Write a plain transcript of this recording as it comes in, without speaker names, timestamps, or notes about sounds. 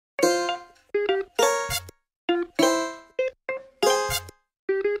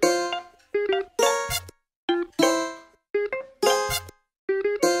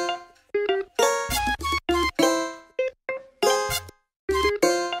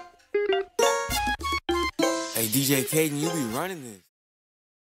DJ Kayden, you be running this.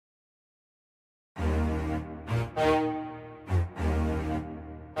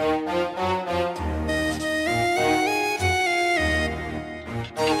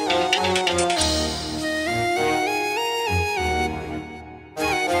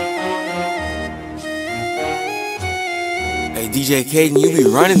 Hey DJ Kayden, you be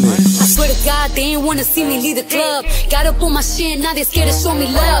running this. I swear to God, they ain't wanna see me leave the club. Got up on my shit, now they scared to show me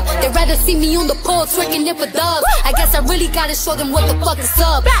love. They'd rather see me on the pole, twerking it for dubs. I guess I really gotta show them what the fuck is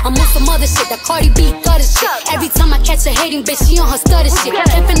up. I'm on some other shit, that Cardi B gutter shit. Every time I catch a hating bitch, she on her stutter shit.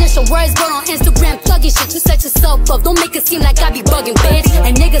 Can't finish her words, but on Instagram plugging shit. You set yourself up, don't make it seem like I be bugging, bitch.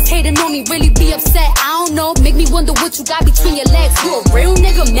 And niggas hating on me, really be upset. I don't know, make me wonder what you got between your legs. You a real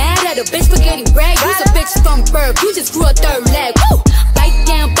nigga mad at a bitch for getting brag? You's a bitch from birth, you just grew a third leg. Woo!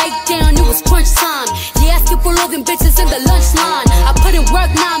 Bite down, it was crunch time. Yeah, I skip all of them bitches in the lunch line. I put in work,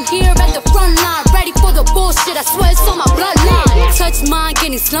 now I'm here at the front line. Ready for the bullshit, I swear it's on my bloodline. Touch mine,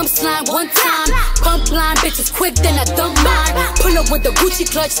 getting slump slime one time. Pump line, bitches quick, then I dump mine. Pull up with the Gucci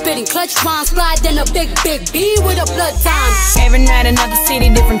clutch, spitting clutch rhymes. Fly, then a big B with a blood time. Every night another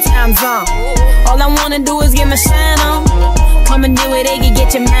city, different time zone. All I wanna do is get my shine on. Come and do it, Iggy,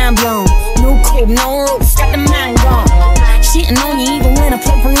 get your mind blown. No crib, no roof, got the mind gone. Shitting on you even when I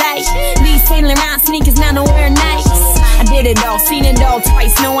play polite. These tailoring around sneakers, now nowhere nice. I did it all, seen it all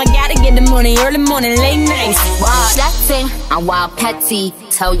twice. No, I gotta get the money early morning, late nights. Wild flexing, I'm wild petty.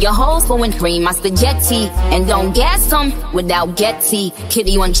 Tell your hoes flowing cream, I spaghetti. And don't gas them without Getty.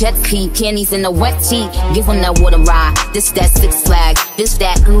 Kitty on jet ski, panties in a wet tee. Give them that water ride, this that Six Flag. This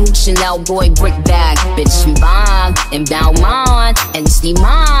that Chanel boy brick bag. Bitch, I'm bond and Balmain. And she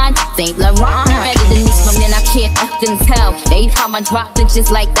mine, Saint Laurent. Better than this one, then I can't often tell. They how I drop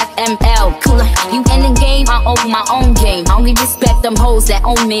bitches like that ML. Cooler, you in the game, I own my own game. I only respect them hoes that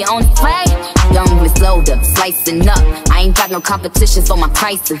own me on play. Young with loader, slicing up. I ain't got no competition, so my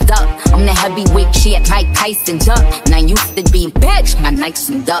price is up. I'm the heavyweight, she at Mike Tyson jump. And I used to be bitch, I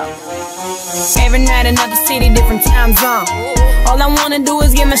Nike'd up. Every night another city, different time zone. All I wanna do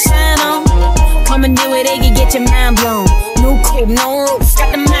is get my shine on. Come and do it, Iggy, get your mind blown. No crib, no roof,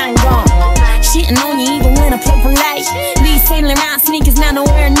 got the mind gone. Shitting on you even when I play polite. These tailoring around sneakers, now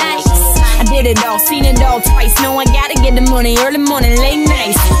nowhere nice. I did it all, seen it all twice. No, I gotta get the money early morning, late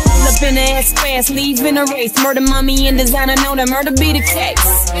nights. Pull up in the express, leave in a race. Murder mommy and designer, know that murder be the case.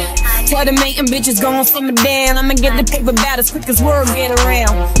 Tell the mating bitches gon' simmer down. I'ma get the paper about as quick as word get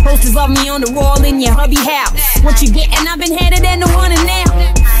around. Posters of me on the wall in your hubby house. What you gettin'? I've been headed and the one and now.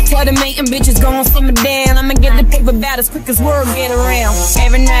 Tell the mating bitches gon' simmer down. I'ma get the paper about as quick as word get around.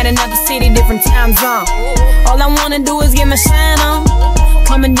 Every night another city, different time zone. All I wanna do is get my shine on.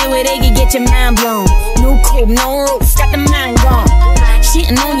 Come and do it, Iggy, get your mind blown. No crib, no roof, got the mind gone.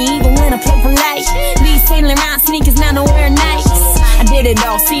 Shitting on you even when I play polite. These tailoring around sneakers, now nowhere nice. I did it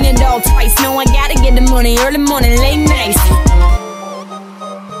all, seen it all twice. No, I gotta get the money early morning, late nights.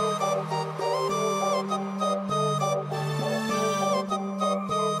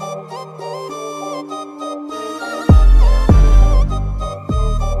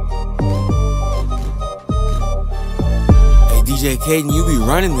 DJ Kayden, you be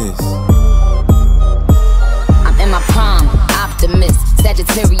running this. I'm in my prime, optimist.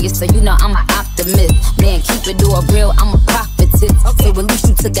 Sagittarius, so you know I'm an optimist. Man, keep it all real, I'm a prophetess. So at least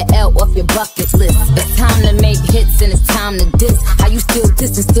you took an L off your bucket list. It's time to make hits and it's time to diss. How you still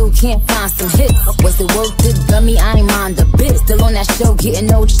diss and still can't find some hits? Was it worth it, dummy? I ain't mind a bit. Still on that show, getting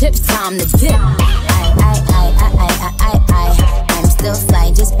no chips, time to dip. I'm still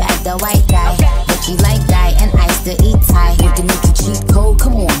fly, just back the white guy. But you like guy and I still eat Thai. With the Nicki cheat code,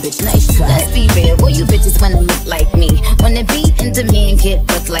 come on bitch, nice try. Let's be real, boy you bitches wanna look like me. Wanna be into me and get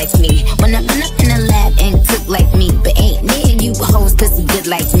look like me. Wanna run up in the lab and cook like me. But ain't me and you hoes cause he good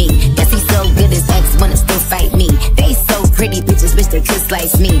like me. Guess he's so good his ex wanna still fight me. They so pretty bitches wish they could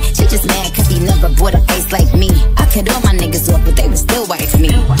slice me. She just mad cause he never bought a face like me. I cut all my niggas off but they would still wife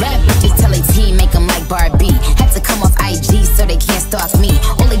me. Rap bitches tell a team make them like Barbie. Had to come off IG so they can't stalk me.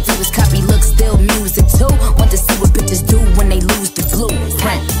 All they do is copy looks, still music too. Want to see what bitches do when they lose the blue.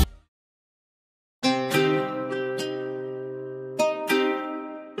 Rent.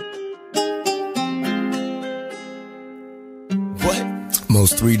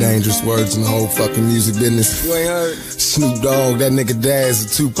 Most 3 dangerous words in the whole fucking music business. You ain't heard? Snoop Dogg, that nigga Daz,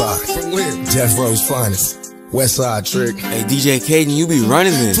 and Tupac. From where? Jeff Rose's finest. Westside Trick. Hey, DJ Kayden, you be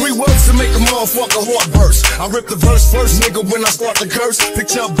running this. 3 words to make a motherfucker heart burst. I rip the verse first, nigga, when I start to curse.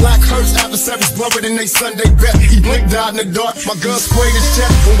 Picture a black hearse, adversaries buried in they Sunday bet. He blinked, died in the dark. My gun sprayed his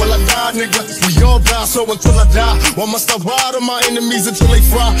chest. When will I die, nigga? We all die, so until I die, why must I ride on my enemies until they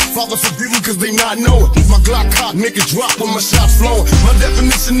fry? Father, forgive me, cause they not know it. My Glock cock, nigga, drop when my shots flowing. My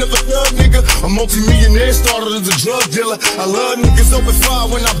definition of a thug, nigga, a multi-millionaire, started as a drug dealer. I love niggas open fire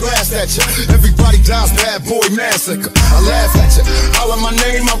when I blast at you. Everybody dies, bad boy massacre. I laugh at you, holler my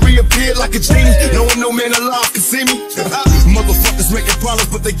name, I reappear like a genie. Knowing no man alive can see me. Motherfuckers making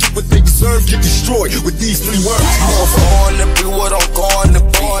problems, but they get what they deserve. Get destroyed with these 3 words. I was born to be what I'm going to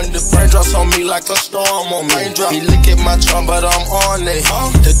born. The raindrops on me like a storm on me. He lick at my charm, but I'm on it.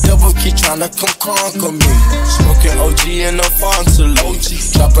 The devil keep trying to come conquer me. Smoking OG in the Fontaine,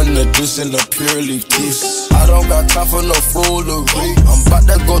 dropping the deuce in the pure leaf piece. I don't got time for no foolery. I'm about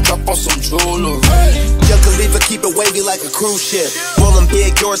to go drop on some jewelry. Wiz Khalifa keep it wavy like a cruise ship. Rolling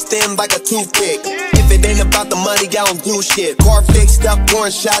big, yours thin like a toothpick. If it ain't about the money, I don't do shit. Car fixed up,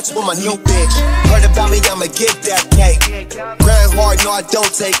 pouring shots with my new bitch. Heard about me, I'ma get that cake. Grind hard, no I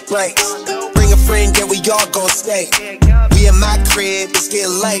don't take breaks. Bring a friend, yeah we all gon' stay. We in my crib, it's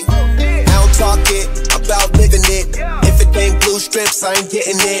getting late. I don't talk it, about living it. If it ain't blue strips, I ain't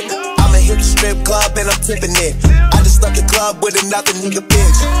getting it. I'ma hit the strip club and I'm tipping it. I just left the club with another nigga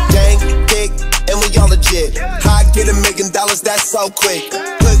bitch. Gang, thick, and we all legit. How I get $1 million, that's so quick.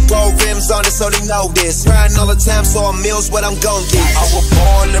 Put gold rims on it so they know this. Crying all the time, so a meal's what I'm gon' get. I was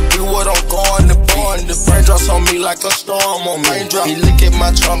born to be what I'm going to born. The raindrops on me like a storm on me. He lick at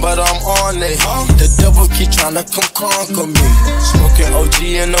my charm, but I'm on it. The devil keep trying to come conquer me. Smoking OG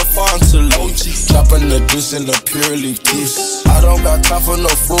in the Fontaine, dropping the deuce in the pure leaf piece. I don't got time for no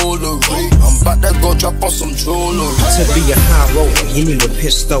foolery. I'm about to go drop on some jewelry. To be a high roller, you need a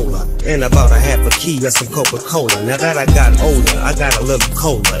pistola and about a half a key of some Coca-Cola. Now that I got older, I got a little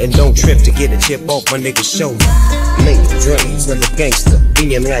cola. And don't trip to get a chip off my nigga's shoulder. Main dreams of a gangster,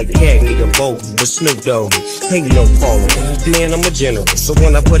 being like Cagney and Bold, the Snoop Dogg. Ain't no falling, man, I'm a general. So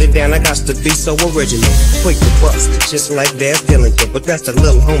when I put it down, I got to be so original. Quick to bust, just like that Dillinger. But that's a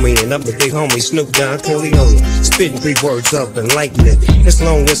little homie, and I'm the big homie, Snoop Don Corleone. Spitting 3 words up and lighting it. As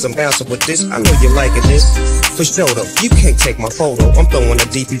long as I'm bouncing with this, I know you're liking this. For sure though, you can't take my photo. I'm throwing a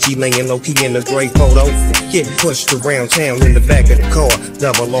DPG laying low-key in a gray photo. Getting pushed around town in the back of the car.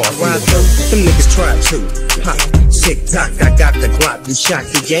 Double off, ride through. Them niggas try to. Ha, tick-tock, I got the Glock. You shot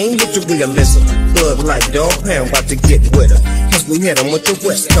the game with the realism. Blood like Dog Pound, about to get with her. Cause we hit them with the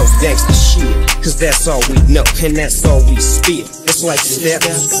West Coast gangsta shit. Cause that's all we know, and that's all we spit. It's like step,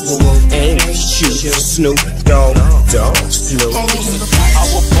 and shoot, Snoop, Dogg, Snoop. I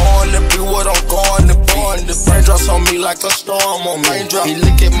was born to be what I'm going to born. The raindrops on me like a storm on me. He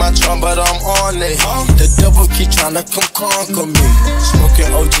lick at my charm, but I'm on it. The devil keep trying to come conquer me.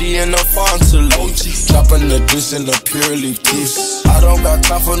 Smoking OG in the Fontaine, dropping the deuce in the pure leaf piece. I don't got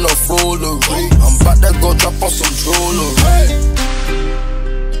time for no foolery. I'm about to go drop on some jewelry.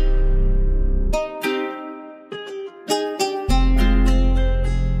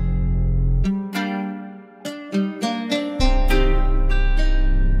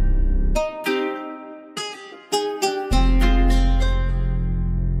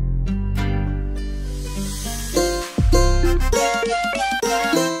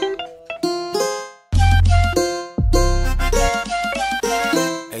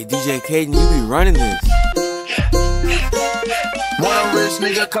 DJ Kayden, you be running this. Want a rich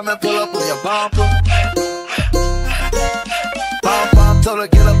nigga come and pull up on your bumper. Bump, told her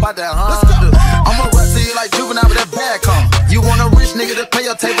get up out that Honda. I'ma rap to you like Juvenile with that bag, huh? You want a rich nigga to pay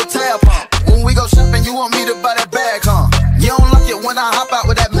your table tab, huh? When we go shopping, you want me to buy that bag, huh? You don't like it when I hop out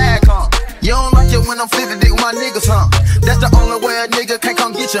with that mag, huh? You don't like it when I'm 50 dick with my niggas, huh? That's the only way a nigga can't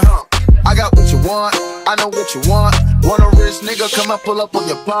come get you, huh? I got what you want, I know what you want. Want a rich nigga, come and pull up on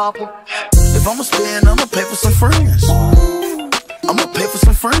your bumper. If I'ma spend, I'ma pay for some friends. I'ma pay for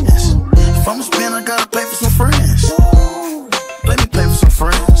some friends. If I'ma spend, I gotta pay for some friends. Let me pay for some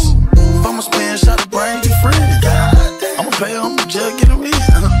friends. If I'ma spend, shot to bring your friends. I'ma pay, I'ma just get them in.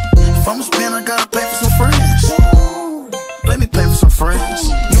 If I'ma spend, I gotta pay for some friends. Let me pay for some friends.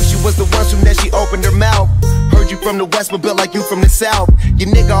 Knew she was the one soon as she opened her mouth. Heard you from the west, but built like you from the south. Your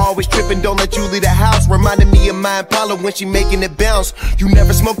nigga always tripping, don't let you leave the house. Reminded me of my Impala when she making it bounce. You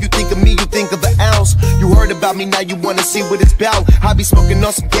never smoke, you think of me, you think of an ounce. You heard about me, now you wanna see what it's about. I be smoking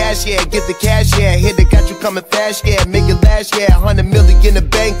on some gas, yeah, get the cash, yeah. Hit it, got you coming fast, yeah, make it last, yeah. 100 million in the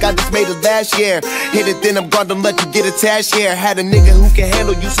bank, I just made it last year. Hit it, then I'm gone, don't let you get attached, yeah. Had a nigga who can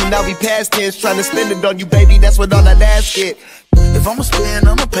handle you, so now we past tense. Trying to spend it on you, baby, that's what all that ass get. If I'ma spend,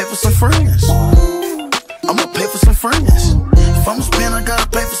 I'ma pay for some friends. I'ma pay for some friends. If I'ma spend, I gotta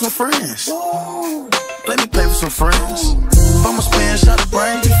pay for some friends. Let me pay for some friends. If I'ma spend, shot to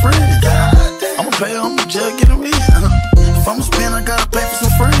bring your friends. I'ma pay, I'ma just get them in. If I'ma spend, I gotta pay for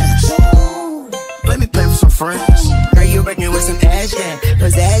some friends. Let me pay for some friends. Girl, you working with some ass, yeah.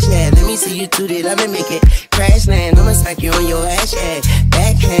 Pizzazz, yeah. Let me see you do it up and make it crash land. I'ma smack you on your ass, yeah.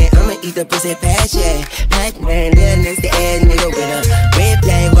 Backhand, I'ma eat the pussy pass, yeah. Pac-Man, little next to ass nigga with a red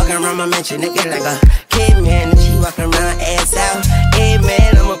flag. Walking around my mansion, nigga like a kid, man. And she walking around ass out. Hey,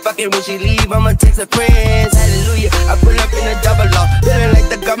 man, I'ma fucking when she leave, I'ma text her friends. Hallelujah, I pull up in a double law. Feeling like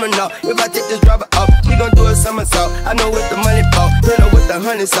the governor. If I take this rubber up, we gon' do a somersault. I know what the money for, fill up with the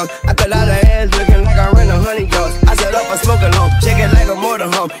honey sauce. I cut out her ass looking like I ran 100 yards. I set up a smoking home, check it like a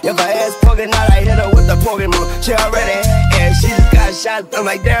motorhome. If her ass poking out, I hit her with the Pokemon. She already had ass, she just got shot. I'm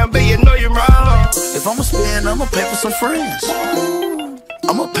like, damn, but you know you're wrong. If I'ma spend, I'ma pay for some friends.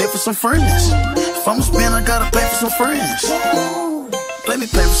 I'ma pay for some friends. If I'ma spend, I gotta pay for some friends. Let me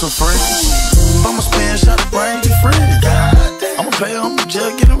pay for some friends. If I'ma spend, shot to bring your friends. I'ma pay, I'ma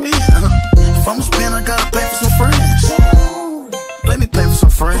just get them in. If I'ma spend, I gotta pay for some friends. Let me pay for some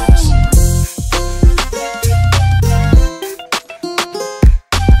friends.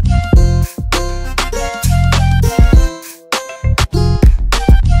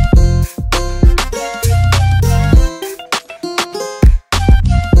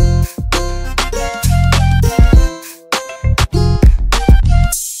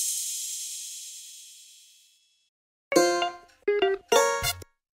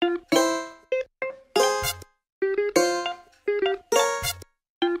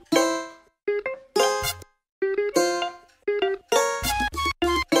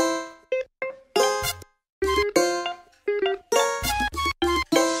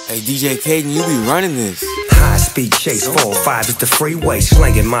 Hey, DJ Kayden, you be running this. High-speed chase, 405 is the freeway.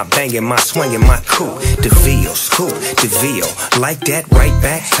 Slanging my, banging my, swinging my coupe. DeVille, scoop, DeVille. Like that, right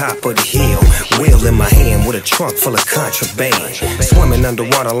back, top of the hill. Wheel in my hand with a trunk full of contraband. Swimming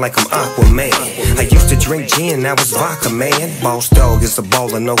underwater like I'm Aquaman. I used to drink gin, now it's vodka, man. Boss Dogg is a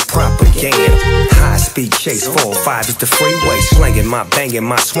baller, no propaganda. High-speed chase, 405 is the freeway. Slanging my, banging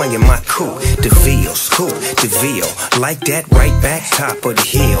my, swinging my coupe. DeVille, scoop, DeVille. Like that, right back, top of the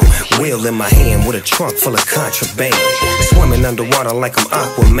hill. Wheel in my hand with a trunk full of contraband. Swimming underwater like I'm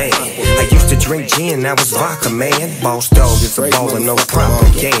Aquaman. I used to drink gin, now it's vodka, man. Boss Dogg is a baller, no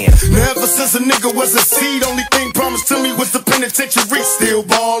propaganda. Now ever since a nigga was a seed, only thing promised to me was the penitentiary. Still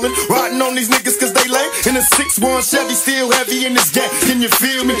ballin', riding on these niggas cause they lay in a 6-1 Chevy, still heavy in this gang. Can you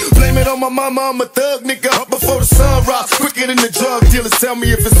feel me? Blame it on my mama, I'm a thug nigga. Up before the sun rise, quicker than the drug dealers. Tell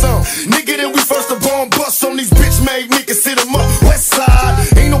me if it's on. Nigga, then we first the bomb bust on these bitch-made niggas. Hit them up, west side.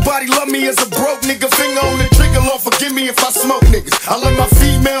 Ain't nobody love me as a broke nigga. Finger on the trigger, Lord forgive me if I smoke niggas. I let my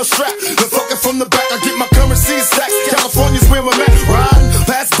female strap, the fucking from the back. I get my currency in stacks. California's where I'm at. Riding,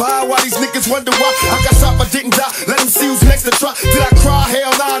 pass by while these niggas wonder why I got shot but didn't die. Let them see who's next to try. Did I cry?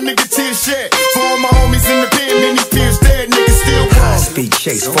 Hell nah, nigga, tears shed. For all my homies in the pen, many peers dead, niggas still wrong. High-speed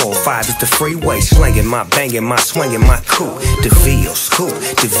chase, 405 is the freeway. Slanging my, banging my, swinging my coupe. DeVille, scoop,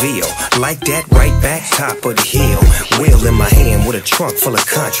 DeVille. Like that, right back, top of the hill. Wheel in my hand with a trunk full of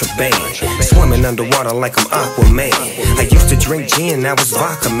contraband. Swimming underwater like I'm Aquaman. I used to drink gin, now it's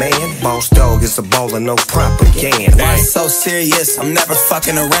vodka, man. Boss Dogg is a baller, no propaganda. Why it's so serious? I'm never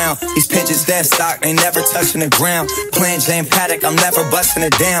fucking around. These pitches dead stock, they never touching the ground. Playing Jane Paddock, I'm never busting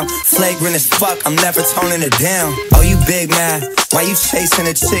it down. Flagrant as fuck, I'm never toning it down. Oh, you big mad? Why you chasing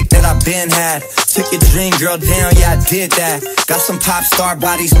a chick that I been had? Took your dream girl down, yeah, I did that. Got some pop star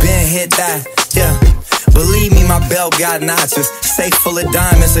bodies, been hit that, yeah. Believe me, my belt got notches. Safe full of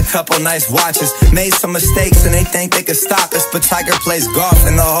diamonds, a couple nice watches. Made some mistakes and they think they could stop us, but Tiger plays golf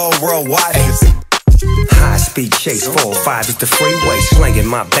and the whole world watches. High-speed chase, 405 is the freeway. Slanging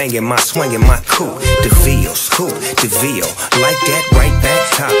my, banging my, swinging my coupe. DeVille, scoop, DeVille. Like that, right back,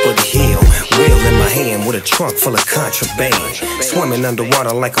 top of the hill. Wheel in my hand with a trunk full of contraband. Swimming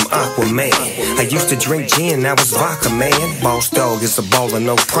underwater like I'm Aquaman. I used to drink gin, now it's vodka, man. Boss Dogg is a baller,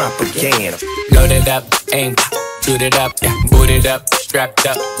 no propaganda. Loaded up, aim, shoot it up, yeah, boot it up, strapped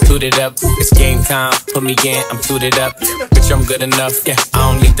up, suited up. It's game time, put me in, I'm suited up. Bitch, I'm good enough, yeah,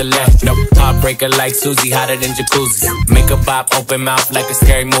 I don't need the left, no. Heartbreaker like Susie, hotter than jacuzzi. Make a bop, open mouth like a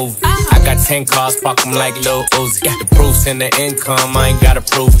scary movie. I got 10 cars, fuck them like Lil Uzi. Yeah, the proof's in the income, I ain't gotta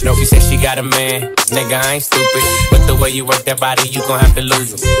prove. No, she said she got a man, nigga, I ain't stupid. But the way you work that body, you gon' have to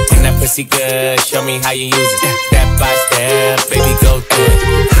lose it. And that pussy good, show me how you use it. Step by step, baby, go through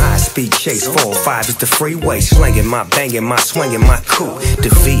it. High-speed chase, 405 is the freeway. Slanging my, banging my, swinging my coupe.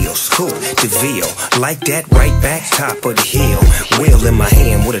 DeVille, scoop, DeVille. Like that, right back, top of the hill. Wheel in my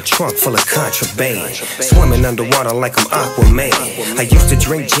hand with a trunk full of contraband. Swimming underwater like I'm Aquaman. I used to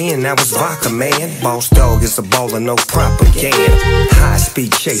drink gin, now it's vodka, man. Boss Dogg is a baller, no propaganda. High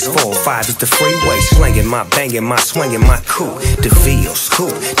speed chase, 405 is the freeway. Slanging my, banging my, swinging my coupe. DeVille,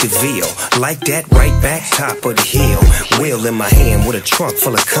 scoop, DeVille. Like that, right back, top of the hill. Wheel in my hand with a trunk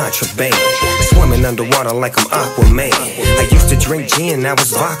full of contraband. Swimming underwater like I'm Aquaman. I used to drink gin, now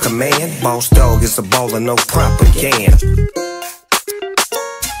it's vodka, man. Boss Dogg is a baller, no propaganda.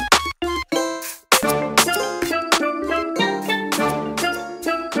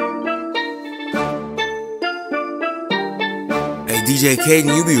 DJ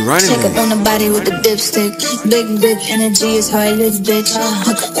Kayden, you be running. Check up on the body with the dipstick. Big energy is how I live, bitch.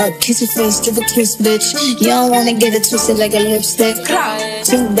 Hook up, kiss your face, give a kiss, bitch. You don't wanna get it twisted like a lipstick.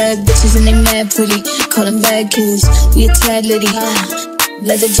 Two bad bitches and they mad pretty. Call them bad kids, we a tad litty.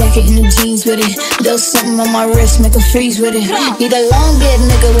 Leather jacket and the jeans with it. There's something on my wrist, make a freeze with it. Need a long dead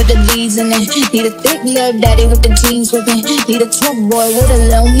nigga with the beads in it. Need a thick little daddy with the jeans with it. Need a truck boy with a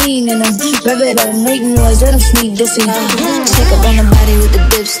little mean in him. Rev it up, make noise, let him sneak this in. Check up on the body with the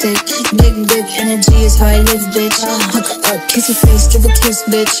dipstick. Big energy is how I live, bitch. Hook up, kiss your face, give a kiss,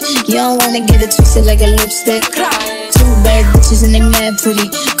 bitch. You don't wanna get it twisted like a lipstick. Two bad bitches and they mad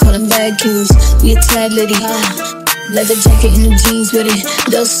pretty. Call them bad kids, we a tad litty. Leather jacket and the jeans with it.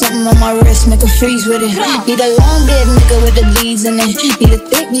 There's something on my wrist, make a freeze with it. Need a long dead nigga with the beads in it. Need a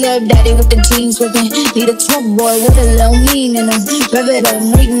thick little daddy with the jeans with it. Need a truck boy with a little mean in him. Rev it up,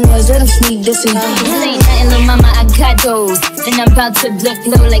 make noise, let him sneak this in. This ain't nothing, little mama, I got those. And I'm about to look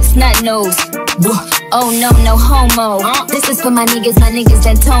low like snot nose. Oh no, no homo. This is for my niggas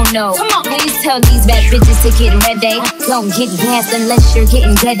that don't know. Please tell these bad bitches to get ready. Don't get gas unless you're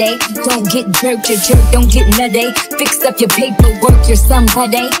getting ready. Don't get jerked, you're jerk, don't get nutty. Fix up your paperwork, you're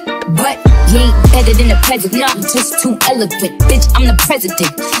somebody. But you ain't better than the president. I'm just too eloquent. Bitch, I'm the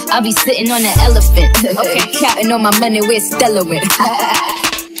president. I'll be sitting on an elephant. Okay, counting on my money, where's Stella with?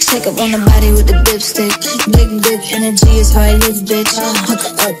 Check up on the body with the dipstick. Big energy is how I live, bitch. Hook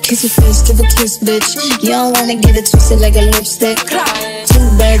up, kiss your face, give a kiss, bitch. You don't wanna get it twisted like a lipstick. Two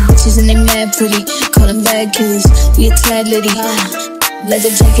bad bitches and they mad pretty. Call them bad kids, we a tad litty.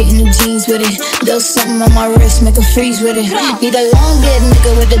 Leather jacket and the jeans with it. There's something on my wrist, make a freeze with it. Need a long dead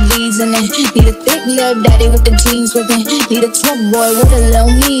nigga with the beads in it. Need a thick little daddy with the jeans with it. Need a truck boy with a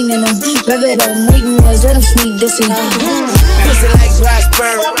little mean in him. Rev it up, make noise, let him sneak this in. Pussy like dry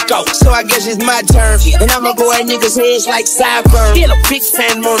sperm, go. So I guess it's my turn. And I'ma go at niggas' heads like sideburn. Feel a big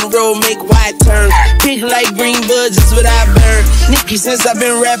fan on the road, make wide turns. Big like green buds, is what I burn. Nicki, since I've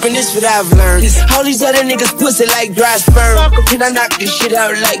been rapping, this what I've learned. All these other niggas pussy like dry sperm. Can I knock this shit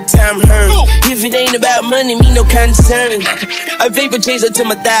out like Tom Hearn? If it ain't about money, me no concern. I vapor chaser till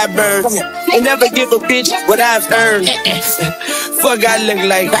my thigh burns. And never give a bitch what I've earned. Fuck I look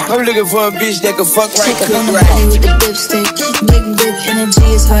like. I'm looking for a bitch that can fuck right, cook right. Body with the dipstick. Big energy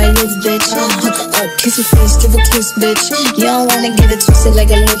is how I live, bitch. Hook up, kiss your face, give a kiss, bitch. You don't wanna get it twisted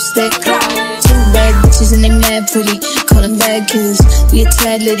like a lipstick. Two bad bitches and they mad pretty. Call them bad kids, we a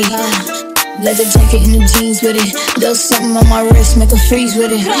tad litty. Leather jacket and the jeans with it. There's something on my wrist, make a freeze with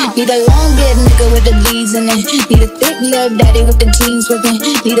it. Need a long dead nigga with the beads in it. Need a thick little daddy with the jeans with it.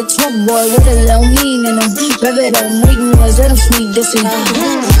 Need a truck boy with a little mean in him. Rev it up, make noise, let him sneak this in.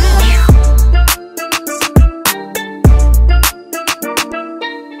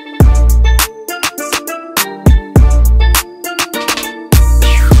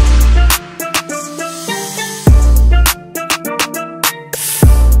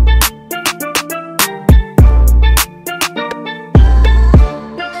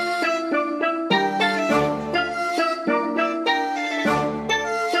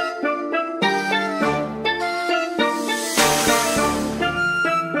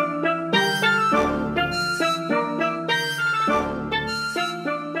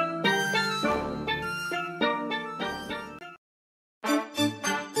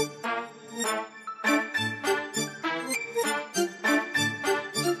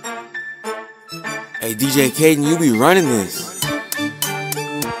 Hey, DJ Kayden, you be running this.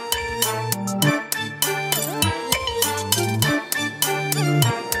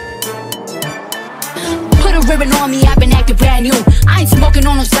 Put a ribbon on me, I've been acting brand new. I ain't smoking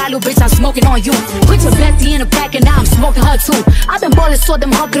on no silo, bitch, I'm smoking on you. Put your bestie in the back and now I'm smoking her too. I've been ballin', so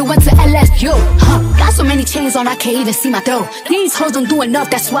them hawker went to LSU. Got so many chains on, I can't even see my throat. These hoes don't do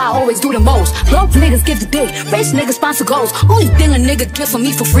enough, that's why I always do the most. Broke niggas give the dick, rich niggas sponsor goals. Only thing a nigga get from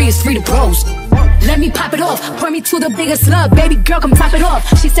me for free is free to bros. let me pop it off. Point me to the biggest love, baby girl, come top it off.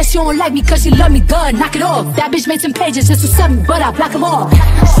 She said she don't like me cause she love me, duh, knock it off. That bitch made some pages just to sub me, but I block them all.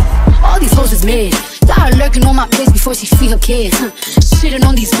 All these hoes is mid. Started lurking on my place before she feed her kids. Shitting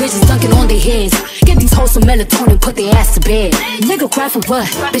on these bitches, dunking on their heads. Get these hoes some melatonin, put their ass to bed. Nigga cry for what?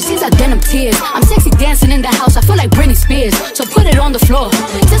 Bitch, these are denim tears. I'm sexy dancing in the house, I feel like Britney Spears. So put it on the floor,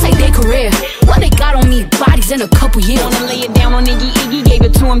 just like their career. What they got on me, bodies in a couple years. Wanna lay it down on Iggy, Iggy gave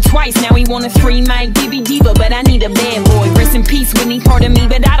it to him twice. Now he wanna free my Gibby Diva, but I need a bad boy. Rest in peace, Whitney, pardon me,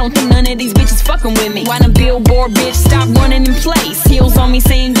 but I don't think none of these bitches fucking with me. Why the billboard, bitch, stop running in place? Heels on me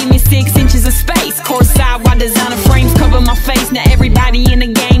saying give me 6 inches of space. Courtside, why designer frames cover my face? Now everybody in the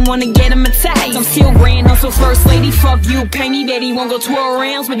game wanna get him a taste. I'm still grand, I'm so first lady, fuck you, pay me, daddy. Won't go 12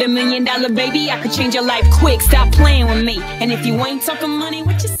 rounds with $1 million baby. I could change your life quick, stop playing with me. And if you ain't talking money,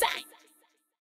 what you say?